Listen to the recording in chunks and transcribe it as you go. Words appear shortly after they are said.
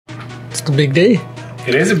It's a big day.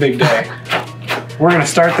 It is a big day. We're gonna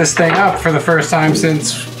start this thing up for the first time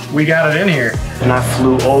since we got it in here. And I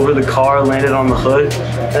flew over the car, landed on the hood,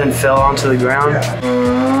 and fell onto the ground.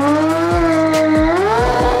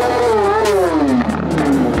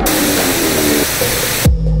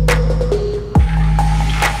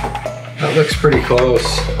 That looks pretty close.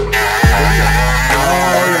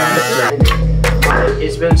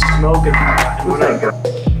 It's been smoking.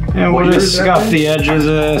 And we'll just scuff the edges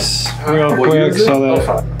of this real quick so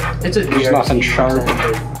that there's nothing sharp.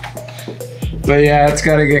 But yeah, it's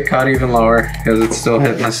got to get cut even lower because it's still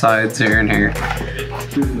hitting the sides here and here.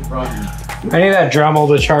 I need that Dremel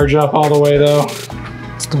to charge up all the way though.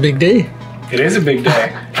 It's a big day. It is a big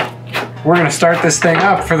day. We're gonna start this thing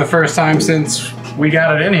up for the first time since we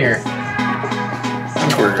got it in here.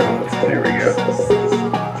 There we go.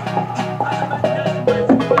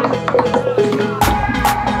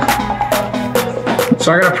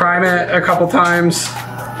 So I'm gonna prime it a couple times.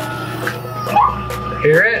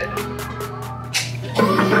 Hear it?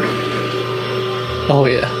 Oh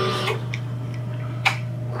yeah.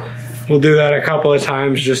 We'll do that a couple of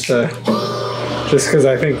times just because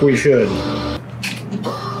I think we should.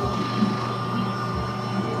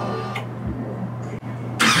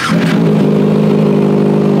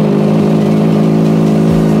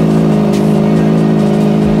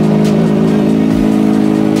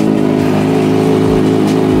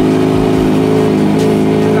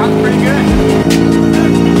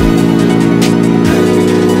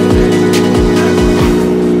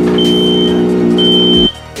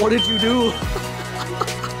 What did you do?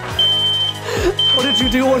 What did you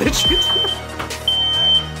do? What did you do?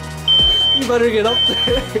 You better get up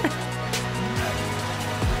there.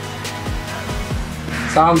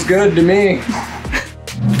 Sounds good to me.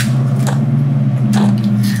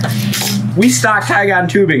 We stock Tygon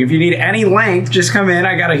tubing. If you need any length, just come in.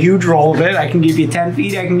 I got a huge roll of it. I can give you 10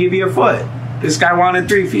 feet. I can give you a foot. This guy wanted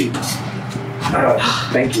 3 feet.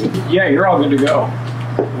 Thank you. Yeah, you're all good to go.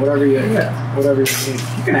 Whatever you need.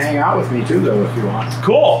 You can hang out with me too, though, if you want.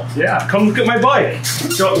 Cool. Yeah. Come look at my bike.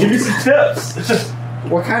 So give you some tips.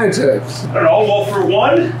 What kind of tips? I don't know. Well, for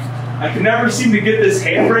one, I can never seem to get this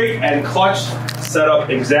handbrake and clutch set up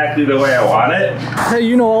exactly the way I want it. Hey,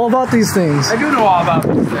 you know all about these things. I do know all about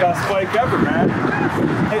this. Best bike ever, man.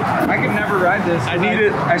 I can never ride this. I need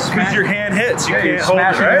it because your hand hits. You can't hold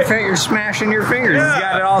it, smashing right? you're smashing your fingers. Yeah. You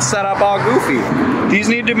got it all set up all goofy. These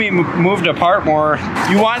need to be moved apart more.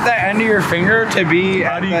 You want that end of your finger to be.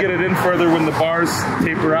 How do you get it in further when the bars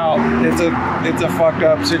taper out? It's a fucked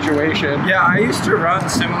up situation. Yeah, I used to run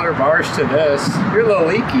similar bars to this. You're a little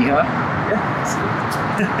leaky, huh?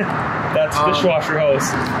 Yeah. That's dishwasher hose.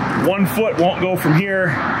 1 foot won't go from here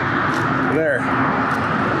to there.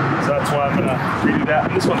 So that's why I'm gonna redo that.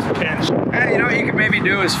 And this one's pinched. Hey, you know what you could maybe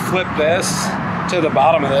do is flip this to the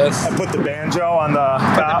bottom of this. I put the banjo on the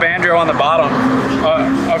top. Put the banjo on the bottom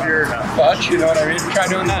of your clutch, you know what I mean? Try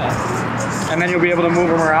doing that. And then you'll be able to move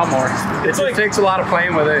them around more. It takes a lot of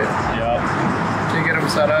playing with it. Yeah. To get them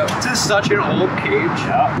set up. This is such an old cage.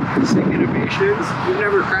 Yeah. Sick innovations. You've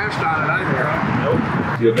never crashed on it either. Nope.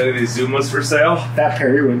 Do you have any of these Zumas for sale? That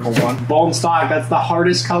periwinkle one. Bone stock, that's the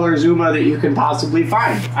hardest color Zuma that you can possibly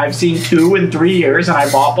find. I've seen 2 in 3 years and I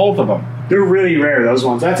bought both of them. They're really rare, those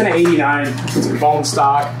ones. That's an 89. It's a bone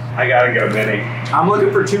stock. I gotta get a mini. I'm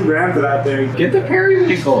looking for $2 grand for that thing. Get the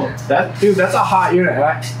periwinkle. Dude, that's a hot unit.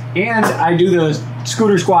 And I do the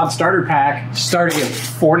Scooter Squad starter pack starting at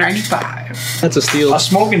 $4.95. That's a steal. A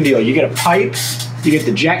smoking deal. You get a pipe, you get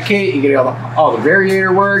the jet kit, you get all the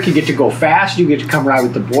variator work, you get to go fast, you get to come ride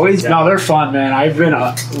with the boys. Yeah. No, they're fun, man. I've been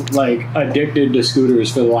like addicted to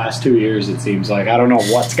scooters for the last 2 years, it seems like. I don't know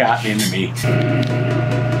what's gotten into me.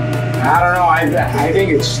 I don't know. I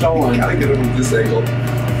think it's stolen. Gotta get him disabled.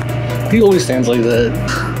 He always stands like that.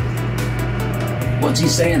 What's he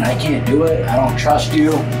saying? I can't do it. I don't trust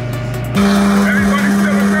you.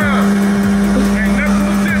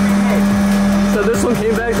 So this one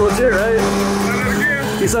came back legit, right?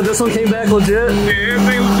 He said this one came back legit? Yeah,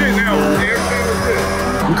 everything legit now. Yeah. Everything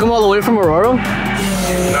legit. You come all the way from Aurora?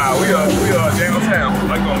 Nah, we are downtown,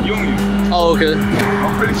 like on Union. Oh, okay.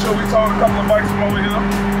 I'm pretty sure we towed a couple of bikes from over here.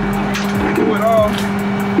 We do it all.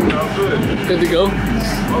 Good. Good to go.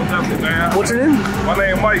 Most definitely, man. What's your name? My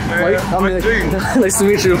name is Mike, man. Mike? G. Nice to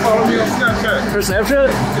meet you. Follow me on Snapchat. Her Snapchat?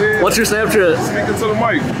 Yeah. What's your Snapchat? Speaking to the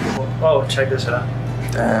mic. Oh, check this out.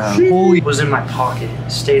 Damn. It was in my pocket.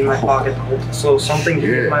 It stayed in my pocket the whole time. So something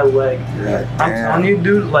hit my leg. Yeah. I'm telling you,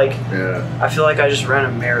 dude, like, I feel like I just ran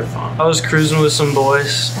a marathon. I was cruising with some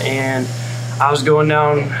boys, and I was going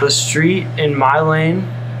down the street in my lane,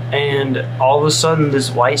 and all of a sudden, this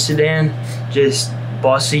white sedan just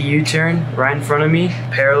bossy U-turn right in front of me,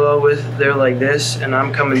 parallel with, they're like this, and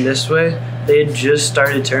I'm coming this way. They had just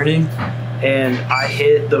started turning, and I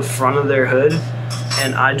hit the front of their hood,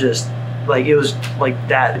 and I just, like, it was like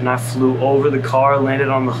that, and I flew over the car, landed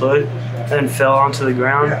on the hood, and fell onto the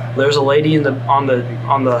ground. There was a lady in on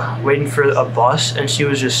the waiting for a bus, and she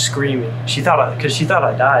was just screaming. She thought I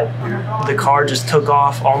died. The car just took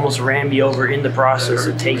off, almost ran me over in the process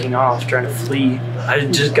of taking off, trying to flee. I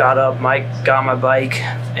just got up, Mike got my bike,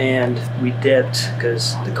 and we dipped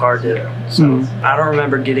because the car dipped. So I don't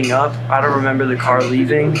remember getting up. I don't remember the car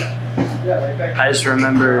leaving. I just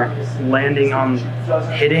remember landing on the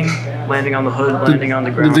hood, landing on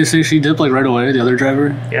the ground. Did they say she dipped like right away, the other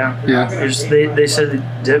driver? Yeah. Yeah. They said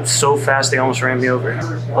it dipped so fast they almost ran me over.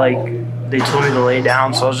 Like, they told me to lay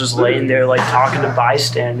down, so I was just laying there like talking to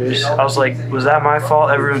bystanders. I was like, was that my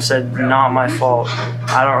fault? Everyone said, not my fault.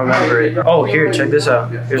 I don't remember it. Oh, here, check this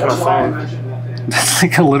out. Here's my phone. That's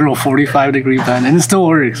like a literal 45-degree bend, and it still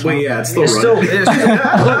works. Wait, yeah, it's still running.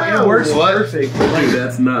 It works What? perfect. Dude,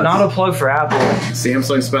 that's nuts. Not a plug for Apple.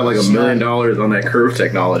 Samsung spent like $1 million on that curve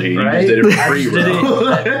technology. Right? You just did it for free,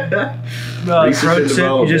 bro. Pro tip,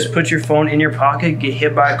 you just put your phone in your pocket, get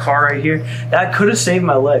hit by a car right here. That could have saved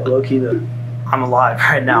my leg, low-key, though. I'm alive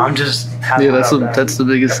right now. I'm just happy about that. That's the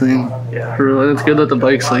biggest thing. Yeah. For real. It's good that the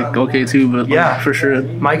bike's like okay too, but yeah, like, for sure.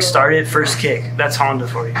 Mike started first kick. That's Honda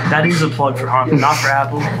for you. That is a plug for Honda, not for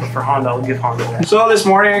Apple, but for Honda. I'll give Honda that. So this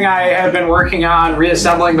morning I have been working on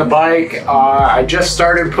reassembling the bike. I just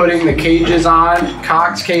started putting the cages on,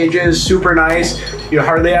 Cox cages, super nice. You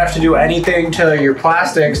hardly have to do anything to your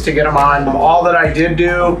plastics to get them on. All that I did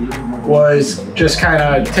do was just kind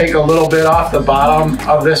of take a little bit off the bottom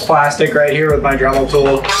of this plastic right here with my Dremel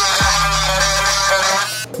tool.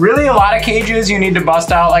 Really, a lot of cages you need to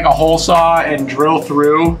bust out like a hole saw and drill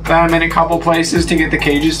through them in a couple places to get the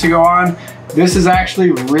cages to go on. This is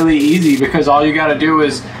actually really easy because all you got to do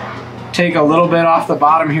is take a little bit off the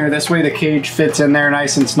bottom here. This way the cage fits in there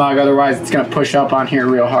nice and snug. Otherwise it's gonna push up on here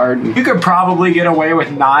real hard. You could probably get away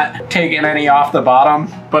with not taking any off the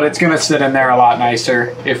bottom, but it's gonna sit in there a lot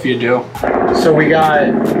nicer if you do. So we got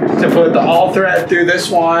to put the all thread through this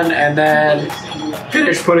one and then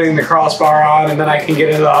finish putting the crossbar on, and then I can get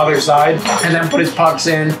into the other side and then put his pucks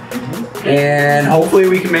in. And hopefully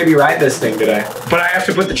we can maybe ride this thing today. But I have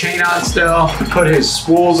to put the chain on still, put his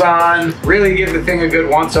spools on, really give the thing a good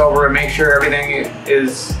once over and make sure everything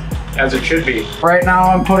is as it should be. Right now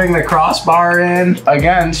I'm putting the crossbar in.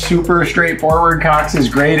 Again, super straightforward. Cox is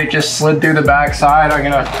great. It just slid through the back side. I'm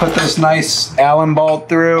gonna put this nice Allen bolt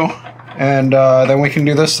through, and then we can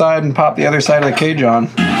do this side and pop the other side of the cage on.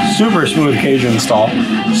 Super smooth cage install.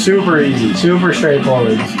 Super easy, super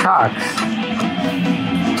straightforward. Cox.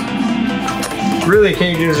 Really,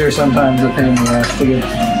 cages are sometimes a pain in the ass to get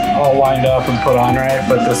all lined up and put on right,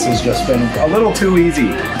 but this has just been a little too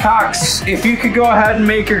easy. Cox, if you could go ahead and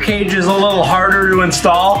make your cages a little harder to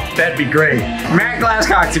install, that'd be great. Matt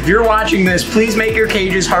Glasscox, if you're watching this, please make your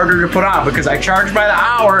cages harder to put on because I charge by the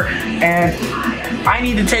hour and I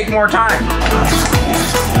need to take more time.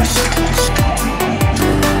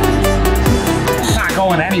 It's not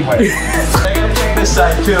going anywhere. I gotta check this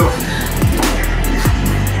side too.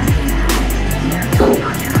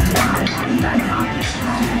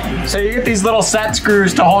 So you get these little set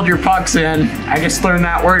screws to hold your pucks in. I just learned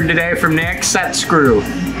that word today from Nick, set screw.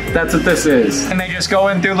 That's what this is. And they just go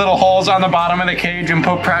in through little holes on the bottom of the cage and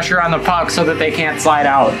put pressure on the puck so that they can't slide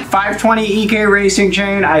out. 520 EK racing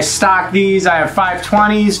chain, I stock these. I have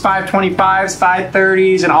 520s, 525s,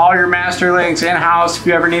 530s, and all your master links in-house. If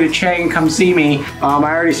you ever need a chain, come see me. I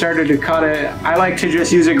already started to cut it. I like to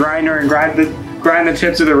just use a grinder and grind the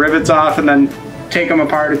tips of the rivets off and then take them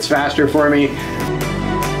apart. It's faster for me.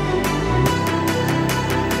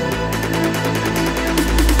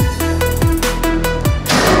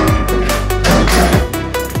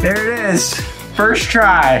 There it is, first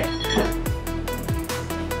try.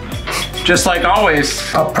 Just like always,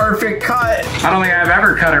 a perfect cut. I don't think I've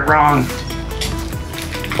ever cut it wrong.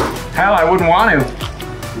 Hell, I wouldn't want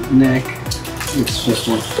to. Nick, it's just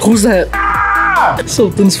one. Who's that? Ah!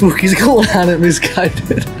 Something spooky's going on at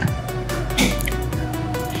Misguided.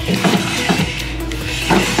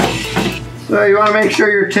 So you want to make sure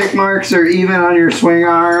your tick marks are even on your swing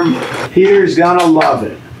arm. Peter's gonna love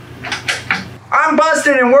it. I'm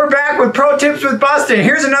Bustin' and we're back with Pro Tips with Bustin'.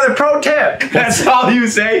 Here's another pro tip. That's all you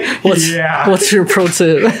say? What's your pro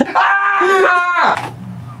tip? Ah!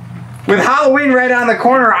 With Halloween right on the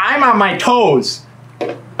corner, I'm on my toes.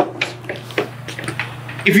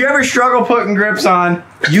 If you ever struggle putting grips on,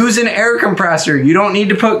 use an air compressor. You don't need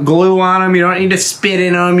to put glue on them. You don't need to spit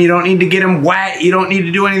in them. You don't need to get them wet. You don't need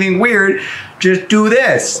to do anything weird. Just do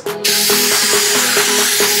this.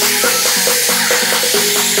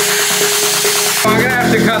 I'm gonna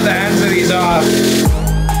have to cut the ends of these off.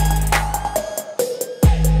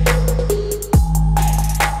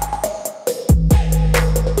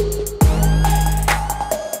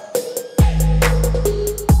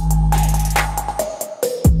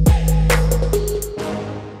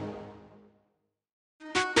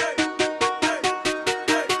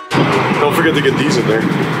 Don't forget to get these in there.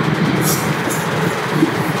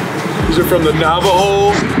 These are from the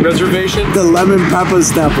Navajo reservation. The lemon pepper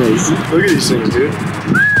steppers. Look at these things, dude.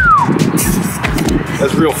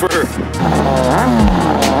 That's real fur.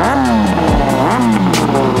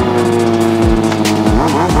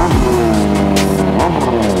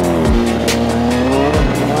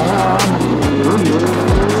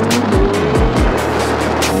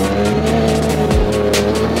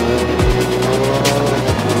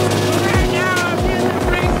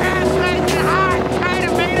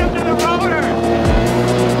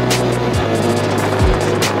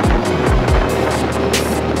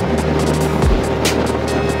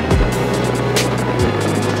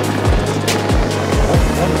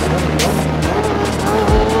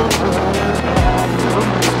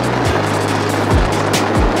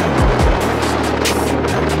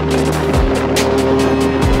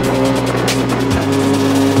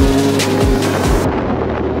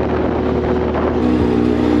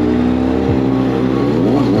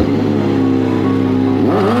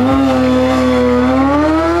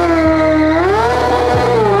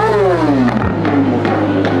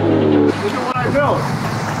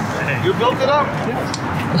 You built it up?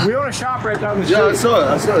 We own a shop right down the street. Yeah, I saw it.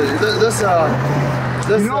 I saw it.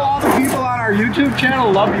 This You know, all the people on our YouTube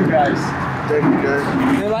channel love you guys. Thank you,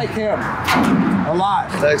 guys. They like him a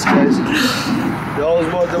lot. Thanks, guys. They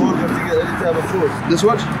always want to get any type of food. This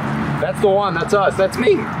one? That's the one. That's us. That's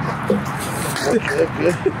me.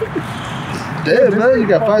 Damn, man, you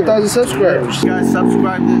got 5,000 subscribers. You guys,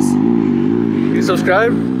 subscribe this. You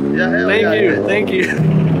subscribe? Yeah, hell Thank yeah. you. Thank you.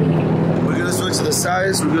 We're gonna switch to the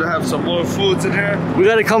sides. We're gonna have some more foods in here. We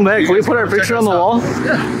gotta come back. Can we put our picture on the wall?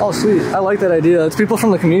 Yeah. Oh, sweet. I like that idea. It's people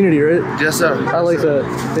from the community, right? Yes, sir. I like that.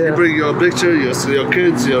 You Yeah. bring your picture, your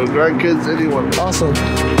kids, your grandkids, anyone. Awesome.